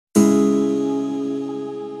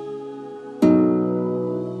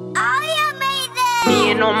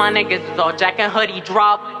and all my niggas is all Jack and Hoodie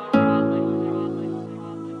drop.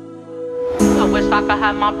 I wish I could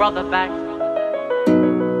have my brother back.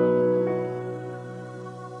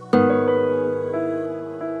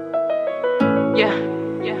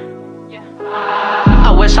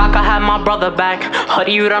 I wish I could have my brother back.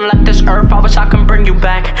 Hoodie, you done left this earth, I wish I can bring you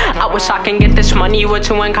back. I wish I can get this money with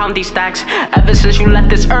you and count these stacks. Ever since you left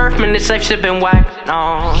this earth, man, this life shit been whack.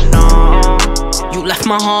 No. You left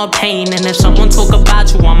my heart pain, and if someone talk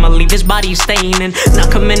about you, I'ma leave his body staining.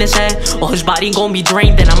 Knock him in his head, or his body gon' be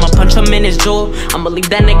drained. Then I'ma punch him in his jaw, I'ma leave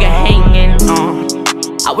that nigga hanging.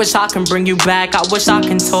 I wish I can bring you back, I wish I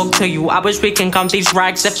can talk to you. I wish we can count these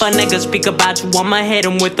racks. If a nigga speak about you, I'ma hit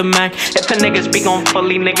him with the Mac. If a nigga speak on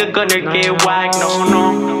fully, nigga gonna get whacked.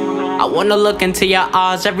 No. I wanna look into your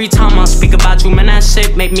eyes every time I speak about you. Man, that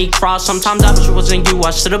shit make me cry. Sometimes I wish it wasn't you,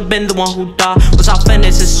 I should've been the one who died. Wish I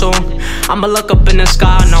finished this soon, I'ma look up in the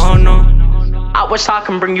sky, no. I wish I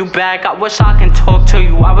can bring you back, I wish I can talk to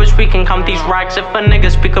you. I wish we can count these racks. If a nigga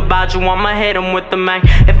speak about you, I'ma hit him with the Mac.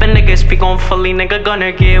 If a nigga speak on fully, nigga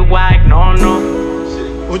gonna get whacked, no.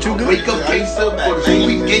 What you do? Wake up gangster,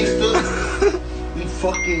 we gangsters. We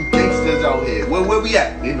fucking gangsters out here. Where we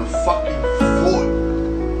at? In the fucking fort.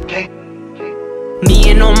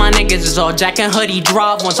 Me and all my niggas is all Jack and Hoodie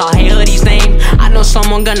drop. Once I hear Hoodie's name, I know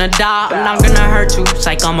someone gonna die. I'm not gonna hurt you, it's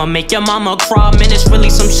like I'ma make your mama cry. Man, it's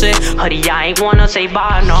really some shit. Hoodie, I ain't wanna say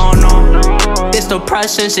bye, no. This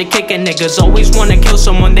depression shit kicking, niggas always wanna kill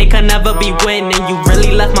someone they can never be winning. You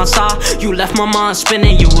really left my side, you left my mind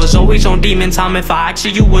spinning. You was always on demon time, if I asked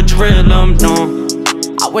you, you would drill them, no.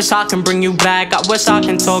 I wish I can bring you back, I wish I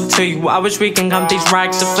can talk to you. I wish we can count these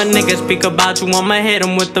racks. If a nigga speak about you, I'ma hit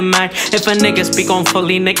him with the Mac. If a nigga speak on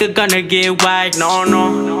fully, nigga gonna get whacked, no.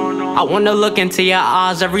 I wanna look into your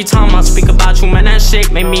eyes every time I speak about you. Man, that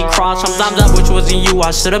shit made me cry. Sometimes I wish it wasn't you,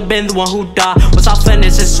 I should've been the one who died. Wish I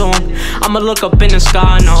finished this soon, I'ma look up in the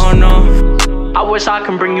sky, no. I wish I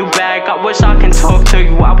can bring you back, I wish I can talk to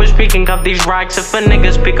you. I wish we can cover these racks. If a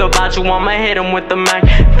nigga speak about you, I'ma hit him with the Mac.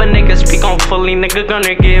 If a nigga speak on fully, nigga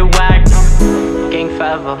gonna get whacked. Gang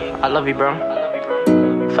forever, I love you, bro.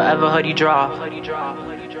 Forever Hoodie drop.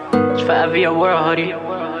 It's forever your world, Hoodie.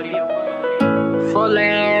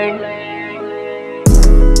 Fully.